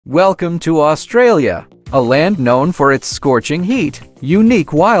Welcome to Australia, a land known for its scorching heat,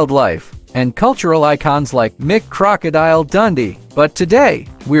 unique wildlife, and cultural icons like Mick Crocodile Dundee. But today,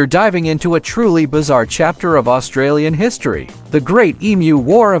 we're diving into a truly bizarre chapter of Australian history, the Great Emu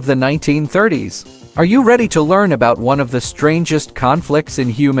War of the 1930s. Are you ready to learn about one of the strangest conflicts in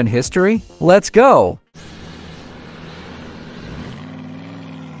human history? Let's go!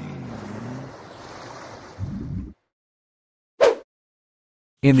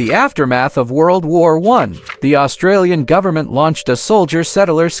 In the aftermath of World War I, the Australian government launched a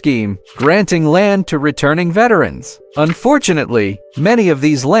soldier-settler scheme, granting land to returning veterans. Unfortunately, many of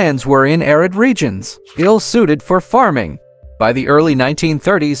these lands were in arid regions, ill-suited for farming. By the early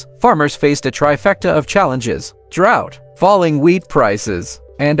 1930s, farmers faced a trifecta of challenges: drought, falling wheat prices,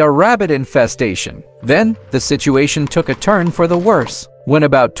 and a rabbit infestation. Then, the situation took a turn for the worse, when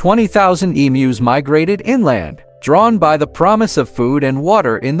about 20,000 emus migrated inland, drawn by the promise of food and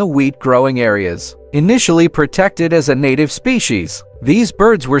water in the wheat-growing areas. Initially protected as a native species, these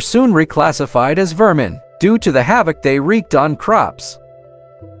birds were soon reclassified as vermin, due to the havoc they wreaked on crops.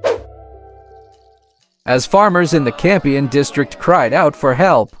 As farmers in the Campion district cried out for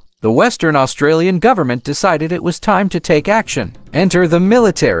help, the Western Australian government decided it was time to take action. Enter the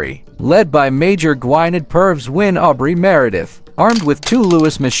military, led by Major Gwynedd P.W.Meredith, armed with 2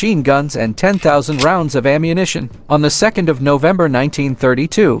 Lewis machine guns and 10,000 rounds of ammunition. On the 2nd of November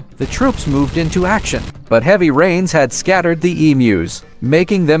 1932, the troops moved into action, but heavy rains had scattered the emus,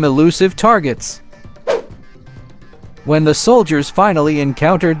 making them elusive targets. When the soldiers finally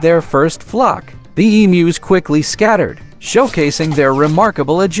encountered their first flock, the emus quickly scattered, showcasing their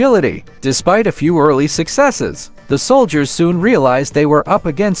remarkable agility. Despite a few early successes, the soldiers soon realized they were up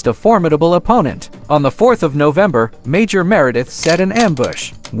against a formidable opponent. On the 4th of November, Major Meredith set an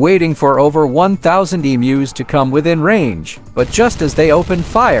ambush, waiting for over 1,000 emus to come within range. But just as they opened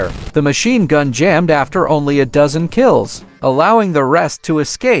fire, the machine gun jammed after only a dozen kills, allowing the rest to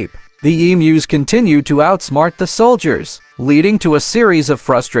escape. The emus continued to outsmart the soldiers, leading to a series of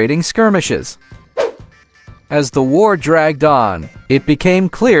frustrating skirmishes. As the war dragged on, it became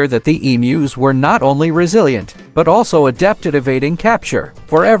clear that the emus were not only resilient, but also adept at evading capture.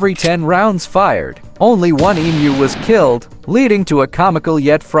 For every 10 rounds fired, only 1 emu was killed, leading to a comical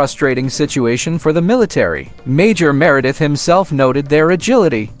yet frustrating situation for the military. Major Meredith himself noted their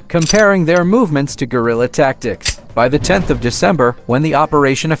agility, comparing their movements to guerrilla tactics. By the 10th of December, when the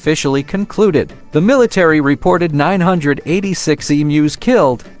operation officially concluded, the military reported 986 emus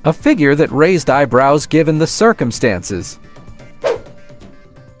killed, a figure that raised eyebrows given the circumstances.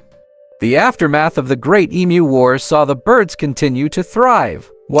 The aftermath of the Great Emu War saw the birds continue to thrive,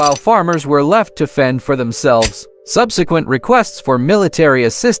 while farmers were left to fend for themselves. Subsequent requests for military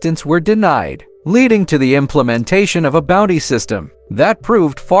assistance were denied, leading to the implementation of a bounty system that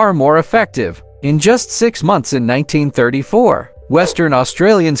proved far more effective. In just 6 months in 1934, Western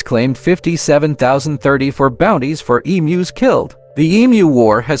Australians claimed 57,034 bounties for emus killed. The Emu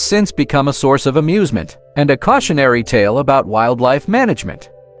War has since become a source of amusement and a cautionary tale about wildlife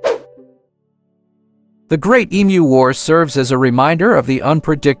management. The Great Emu War serves as a reminder of the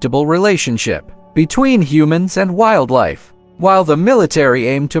unpredictable relationship between humans and wildlife. While the military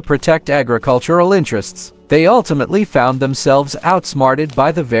aimed to protect agricultural interests, they ultimately found themselves outsmarted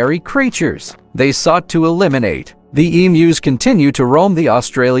by the very creatures they sought to eliminate. The emus continue to roam the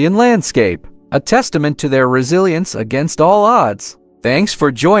Australian landscape, a testament to their resilience against all odds. Thanks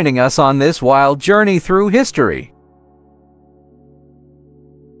for joining us on this wild journey through history.